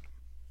exceeding that.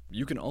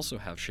 You can also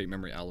have shape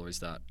memory alloys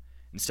that,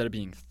 instead of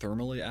being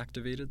thermally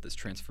activated, this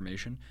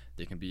transformation,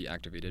 they can be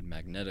activated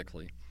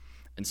magnetically.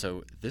 And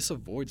so this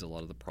avoids a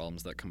lot of the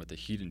problems that come with the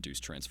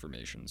heat-induced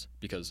transformations,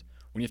 because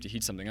when you have to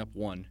heat something up,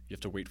 one, you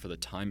have to wait for the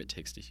time it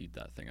takes to heat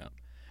that thing up.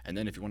 And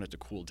then if you want it to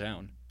cool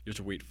down, you have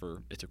to wait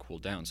for it to cool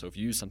down. So if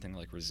you use something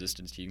like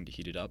resistance heating to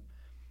heat it up,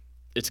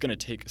 it's going to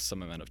take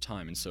some amount of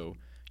time. And so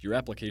your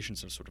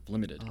applications are sort of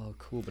limited. Oh,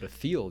 cool. But a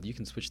field, you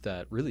can switch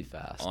that really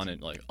fast. On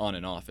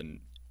and off, and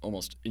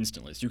almost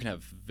instantly. So you can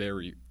have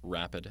very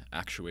rapid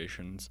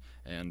actuations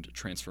and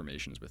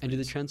transformations with And these.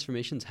 do the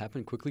transformations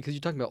happen quickly? Because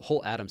you're talking about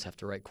whole atoms have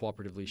to,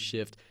 cooperatively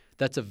shift.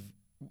 That's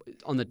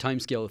on the time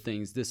scale of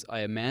things, this, I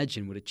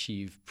imagine, would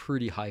achieve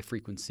pretty high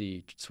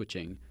frequency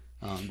switching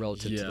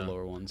relative to the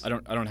lower ones. I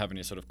don't have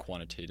any sort of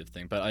quantitative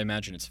thing, but I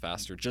imagine it's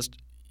faster, just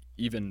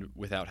even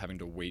without having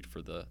to wait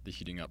for the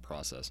heating up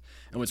process.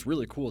 And what's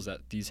really cool is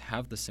that these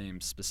have the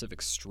same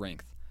specific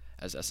strength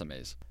as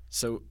SMAs.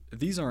 So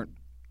these aren't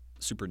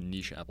super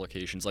niche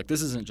applications. Like,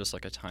 this isn't just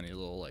like a tiny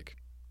little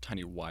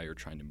tiny wire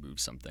trying to move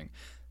something.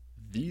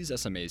 These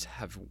SMAs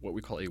have what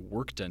we call a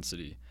work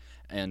density,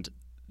 and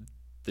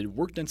the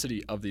work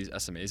density of these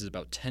SMAs is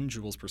about 10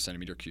 joules per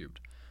centimeter cubed.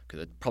 Okay,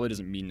 that probably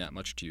doesn't mean that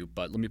much to you,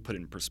 but let me put it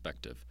in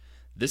perspective.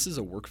 This is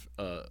a work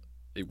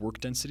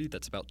density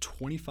that's about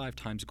 25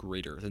 times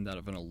greater than that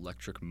of an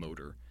electric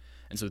motor.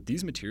 And so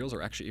these materials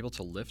are actually able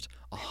to lift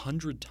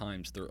 100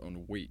 times their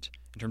own weight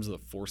in terms of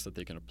the force that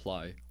they can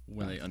apply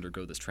when they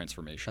undergo this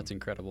transformation. That's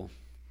incredible.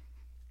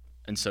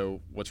 And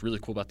so what's really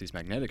cool about these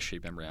magnetic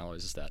shape memory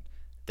alloys is that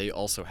they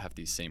also have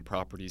these same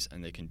properties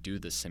and they can do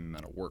the same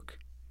amount of work.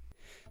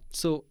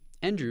 So,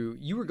 Andrew,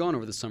 you were gone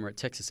over the summer at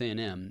Texas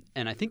A&M,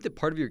 and I think that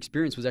part of your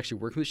experience was actually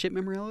working with shape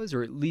memory alloys,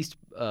 or at least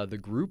the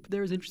group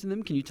there is interested in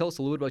them. Can you tell us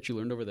a little bit about what you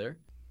learned over there?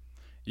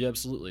 Yeah,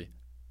 absolutely.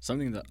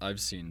 Something that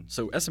I've seen.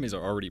 So SMAs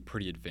are already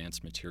pretty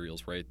advanced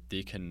materials, right?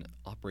 They can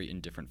operate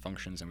in different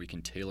functions, and we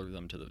can tailor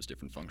them to those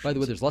different functions. By the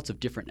way, there's lots of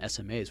different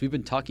SMAs. We've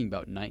been talking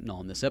about nitinol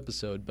in this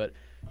episode, but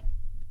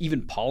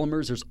even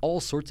polymers, there's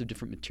all sorts of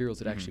different materials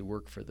that actually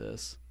work for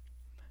this.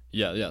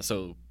 Yeah.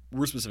 So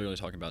we're specifically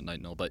talking about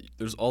nitinol, but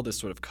there's all this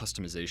sort of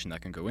customization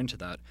that can go into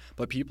that.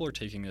 But people are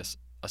taking this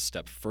a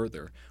step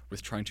further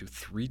with trying to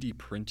 3D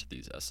print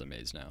these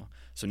SMAs now.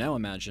 So now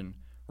imagine,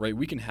 right,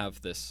 we can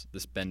have this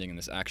bending and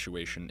this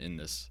actuation in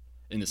this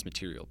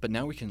material, but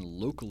now we can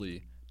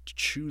locally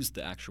choose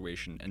the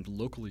actuation and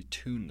locally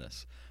tune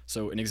this.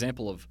 So an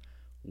example of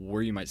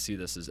where you might see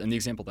this is, and the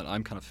example that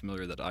I'm kind of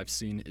familiar that I've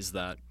seen is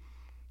that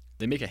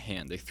they make a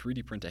hand. They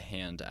 3D print a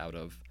hand out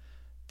of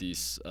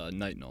these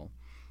nitinol.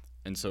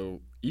 And so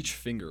each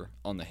finger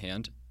on the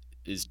hand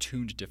is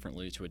tuned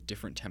differently to a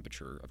different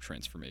temperature of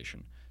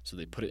transformation. So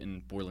they put it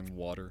in boiling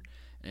water,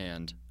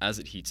 and as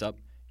it heats up,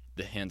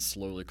 the hand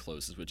slowly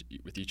closes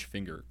with each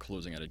finger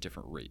closing at a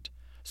different rate.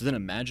 So then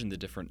imagine the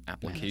different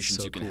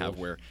applications you can have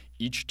where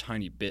each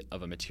tiny bit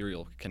of a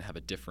material can have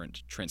a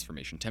different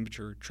transformation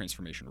temperature,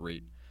 transformation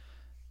rate.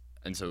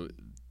 And so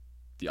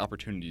the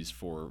opportunities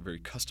for very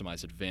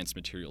customized advanced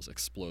materials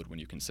explode when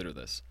you consider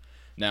this.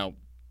 Now,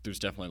 there's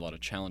definitely a lot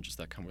of challenges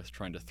that come with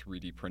trying to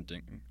 3D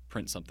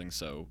print something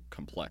so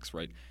complex,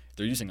 right?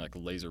 They're using like a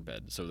laser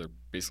bed, so they're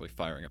basically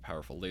firing a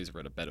powerful laser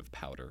at a bed of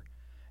powder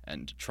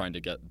and trying to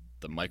get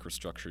the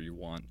microstructure you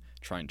want,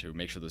 trying to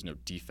make sure there's no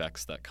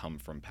defects that come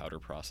from powder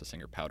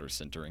processing or powder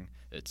sintering.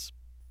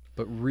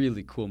 But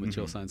really cool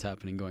material science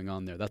happening going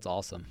on there. That's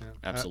awesome. Yeah.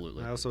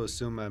 Absolutely. I also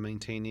assume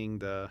maintaining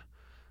the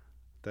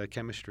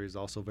chemistry is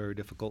also very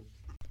difficult.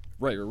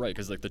 Right,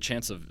 because like the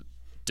chance of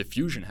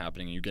diffusion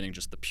happening and you're getting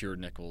just the pure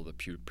nickel, the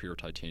pure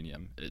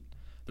titanium,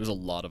 there's a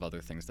lot of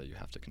other things that you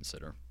have to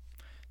consider.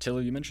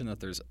 Taylor, you mentioned that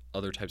there's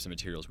other types of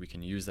materials we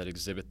can use that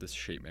exhibit this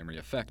shape memory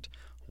effect.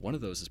 One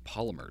of those is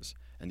polymers,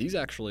 and these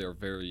actually are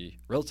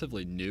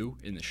relatively new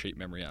in the shape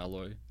memory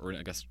alloy, or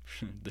I guess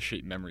the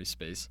shape memory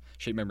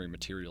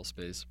material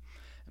space.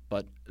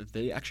 But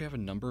they actually have a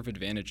number of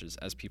advantages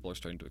as people are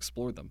starting to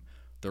explore them.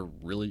 They're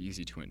really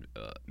easy to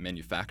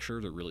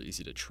manufacture. They're really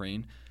easy to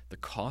train. The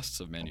costs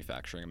of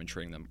manufacturing them and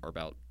training them are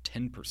about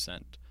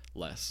 10%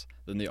 less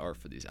than they are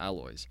for these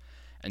alloys.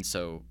 And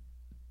so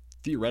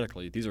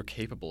theoretically, these are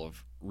capable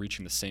of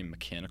reaching the same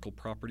mechanical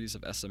properties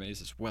of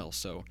SMAs as well.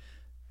 So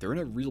they're in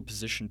a real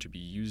position to be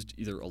used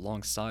either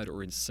alongside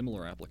or in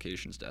similar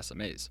applications to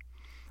SMAs.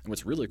 And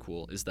what's really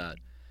cool is that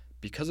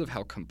because of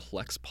how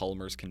complex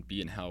polymers can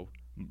be and how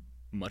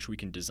much we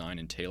can design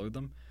and tailor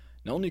them,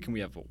 not only can we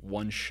have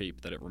one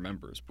shape that it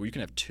remembers, but you can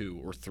have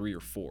 2 or 3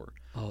 or 4.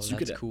 Oh, so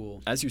that's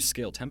cool. As you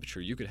scale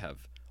temperature, you could have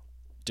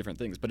different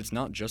things, but it's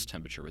not just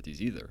temperature with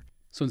these either.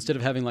 So instead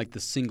of having like the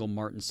single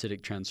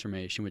martensitic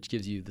transformation, which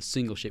gives you the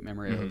single shape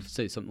memory of,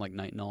 say, something like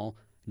nitinol,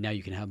 now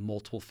you can have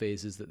multiple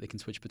phases that they can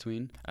switch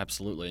between?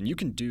 Absolutely. And you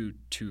can do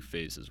 2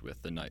 phases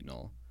with the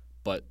nitinol,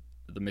 but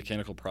the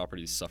mechanical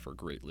properties suffer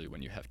greatly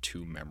when you have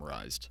 2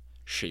 memorized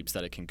shapes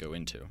that it can go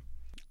into.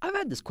 I've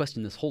had this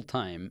question this whole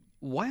time.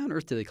 Why on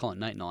earth do they call it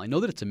nitinol? I know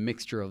that it's a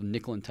mixture of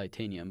nickel and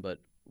titanium, but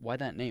why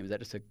that name? Is that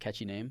just a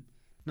catchy name?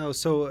 No,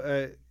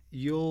 so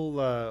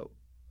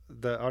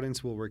the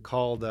audience will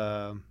recall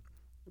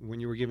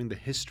when you were giving the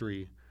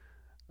history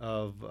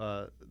of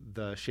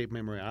the shape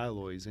memory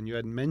alloys, and you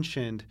had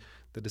mentioned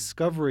the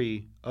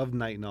discovery of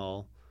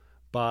nitinol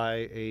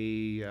by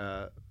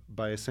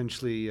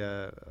essentially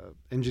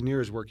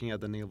engineers working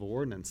at the Naval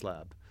Ordnance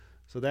Lab.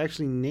 So they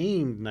actually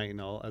named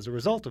nitinol as a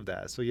result of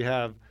that. So you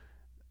have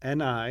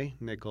Ni,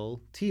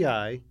 nickel,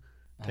 Ti,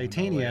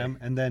 titanium,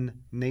 and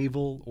then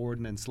Naval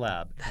Ordnance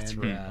Lab. That's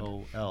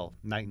NOL,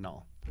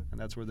 nitinol. And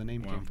that's where the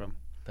name came from.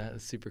 That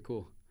is super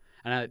cool.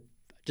 And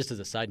just as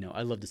a side note,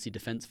 I love to see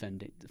defense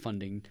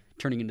funding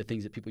turning into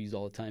things that people use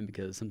all the time,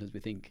 because sometimes we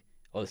think,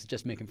 oh, this is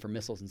just making for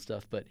missiles and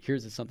stuff. But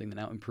here's something that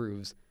now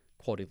improves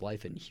quality of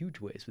life in huge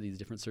ways with these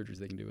different surgeries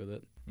they can do with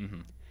it.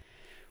 Mm-hmm.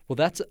 Well,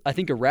 that's, I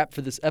think, a wrap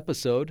for this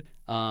episode.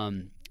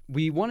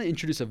 We want to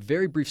introduce a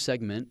very brief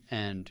segment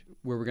and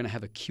where we're going to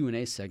have a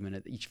Q&A segment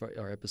at each of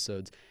our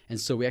episodes. And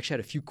so we actually had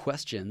a few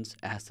questions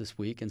asked this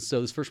week. And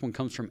so this first one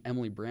comes from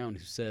Emily Brown,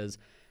 who says,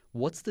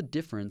 what's the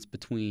difference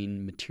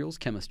between materials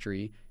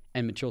chemistry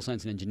and material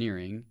science and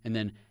engineering? And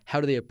then how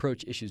do they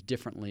approach issues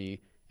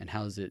differently? And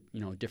how is it,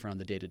 different on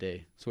the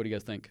day-to-day? So what do you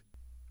guys think?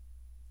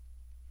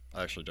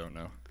 I actually don't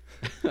know.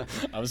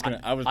 I was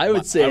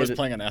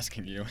planning on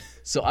asking you.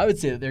 So I would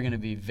say that they're going to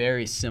be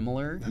very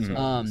similar. That's what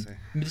I was gonna say.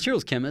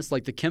 Materials chemists,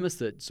 like the chemists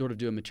that sort of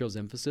do a materials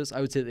emphasis,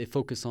 I would say that they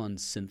focus on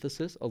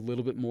synthesis a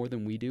little bit more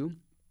than we do.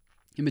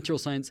 In material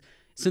science,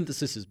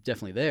 synthesis is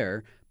definitely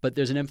there, but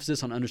there's an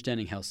emphasis on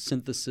understanding how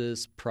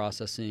synthesis,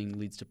 processing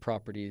leads to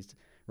properties,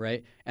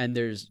 right? And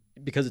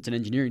because it's an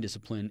engineering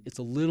discipline, it's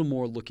a little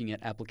more looking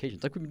at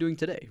applications, like we've been doing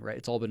today, right?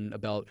 It's all been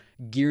about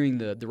gearing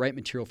the right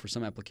material for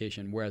some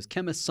application, whereas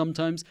chemists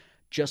sometimes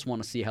just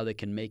want to see how they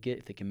can make it.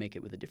 If they can make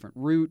it with a different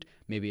route,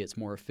 maybe it's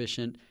more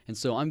efficient. And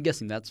so I'm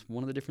guessing that's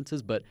one of the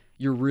differences, but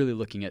you're really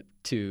looking at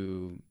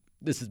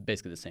this is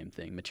basically the same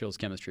thing, materials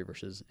chemistry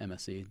versus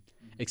MSc,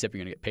 except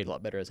you're going to get paid a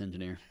lot better as an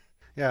engineer.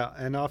 Yeah,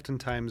 and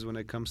oftentimes when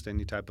it comes to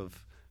any type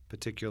of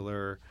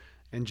particular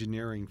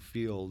engineering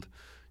field,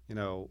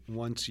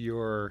 once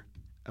you're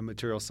a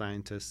material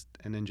scientist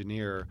and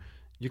engineer,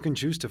 you can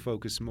choose to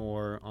focus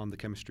more on the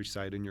chemistry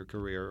side in your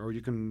career, or you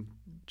can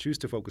choose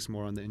to focus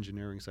more on the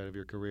engineering side of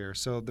your career.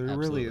 So there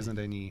really isn't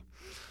any,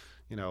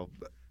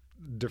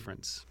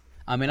 difference.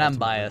 I mean, I'm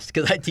biased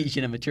because I teach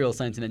in a material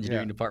science and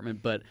engineering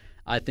department, but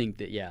I think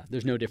that,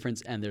 there's no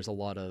difference, and there's a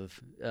lot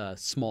of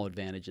small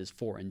advantages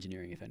for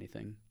engineering, if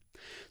anything.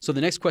 So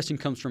the next question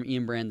comes from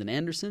Ian Brandon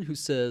Anderson, who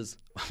says,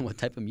 what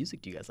type of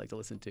music do you guys like to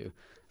listen to?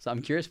 So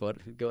I'm curious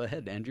go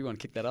ahead, Andrew, you want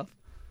to kick that off?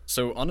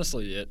 So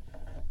honestly, it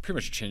pretty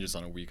much changes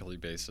on a weekly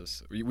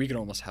basis. We could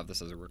almost have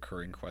this as a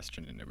recurring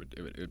question, and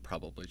it would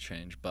probably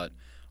change. But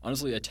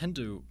honestly, I tend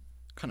to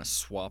kind of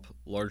swap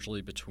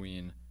largely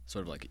between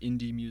sort of like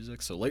indie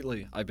music. So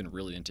lately, I've been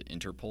really into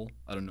Interpol.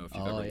 I don't know if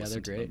you've ever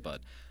listened to them,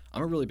 but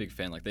I'm a really big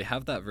fan. Like, they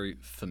have that very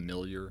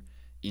familiar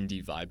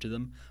indie vibe to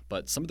them,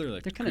 but some of their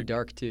they're kind of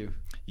dark too.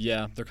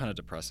 Yeah, they're kind of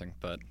depressing,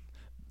 but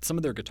some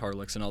of their guitar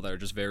licks and all that are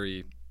just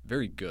very,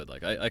 very good.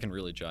 Like, I can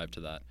really jive to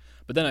that.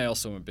 But then I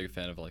also am a big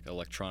fan of like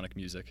electronic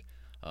music.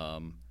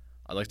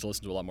 I like to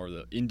listen to a lot more of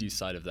the indie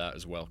side of that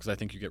as well, because I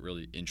think you get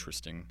really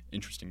interesting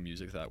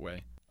music that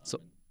way. So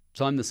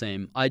I'm the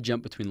same. I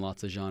jump between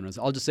lots of genres.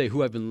 I'll just say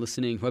who I've been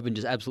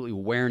just absolutely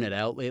wearing it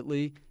out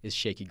lately is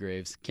Shakey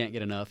Graves. Can't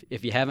get enough.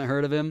 If you haven't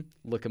heard of him,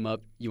 look him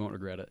up. You won't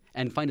regret it.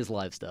 And find his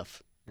live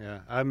stuff. Yeah,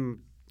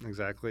 I'm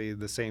exactly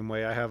the same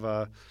way. I have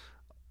a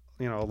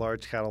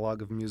large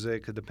catalog of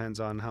music. It depends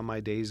on how my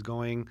day's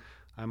going.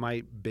 I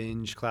might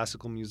binge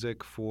classical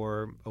music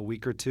for a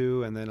week or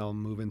two, and then I'll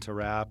move into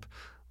rap.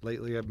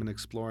 Lately, I've been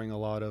exploring a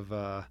lot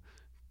of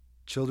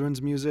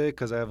children's music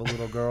because I have a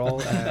little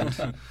girl,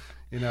 and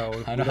we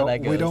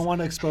don't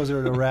want to expose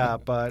her to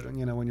rap. But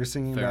when you're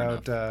singing Fair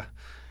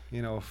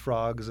about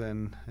frogs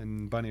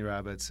and bunny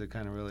rabbits, it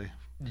kind of really.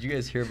 Did you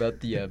guys hear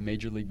about the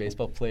Major League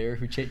Baseball player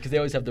who changed? Because they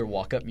always have their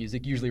walk-up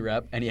music, usually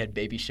rap, and he had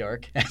Baby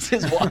Shark as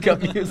his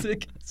walk-up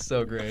music.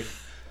 So great.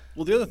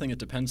 Well, the other thing, it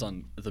depends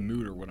on the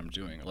mood or what I'm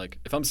doing. Like,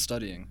 if I'm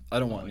studying, I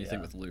don't want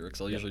anything with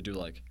lyrics. I'll usually do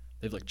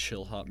they have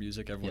chill hop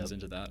music. Everyone's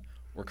into that.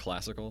 Or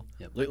classical.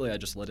 Yep. Lately, I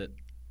just let it,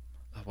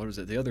 what was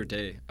it? The other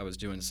day, I was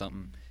doing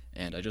something,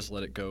 and I just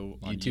let it go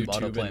on YouTube.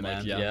 Autoplay, and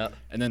man. Yeah.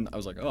 And then I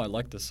was like, oh, I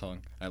like this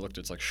song. And I looked,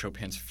 it's like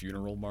Chopin's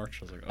Funeral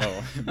March. I was like,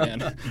 oh,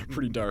 man,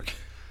 pretty dark.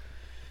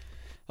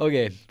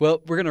 Okay,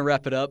 well, we're going to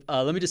wrap it up.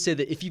 Let me just say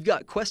that if you've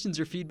got questions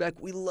or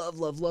feedback, we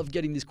love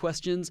getting these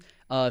questions.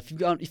 If you've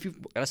got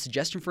a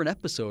suggestion for an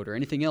episode or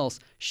anything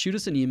else, shoot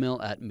us an email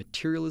at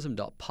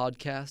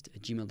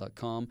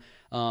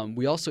materialism.podcast@gmail.com.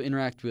 We also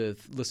interact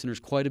with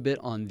listeners quite a bit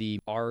on the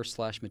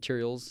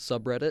r/materials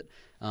subreddit.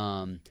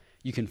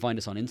 You can find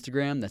us on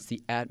Instagram. That's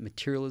the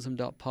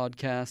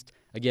 @materialism.podcast.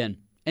 Again,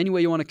 any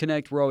way you want to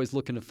connect, we're always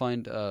looking to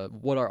find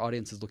what our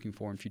audience is looking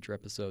for in future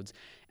episodes.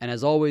 And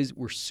as always,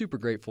 we're super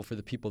grateful for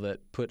the people that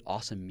put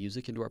awesome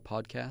music into our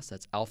podcast.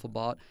 That's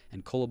Alphabot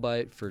and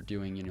Kolobyte for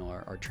doing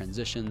our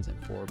transitions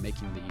and for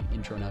making the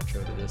intro and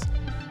outro to this.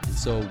 And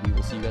so we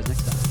will see you guys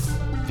next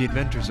time. The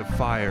inventors of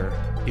fire,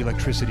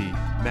 electricity,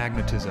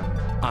 magnetism,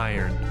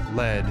 iron,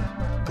 lead,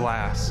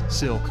 glass,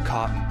 silk,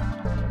 cotton,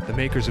 the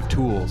makers of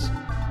tools,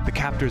 the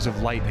captors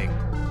of lightning,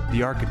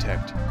 the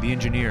architect, the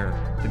engineer,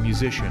 the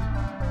musician,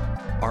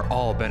 are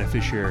all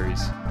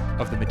beneficiaries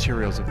of the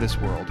materials of this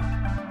world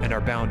and are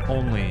bound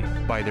only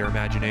by their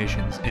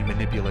imaginations in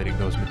manipulating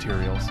those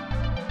materials.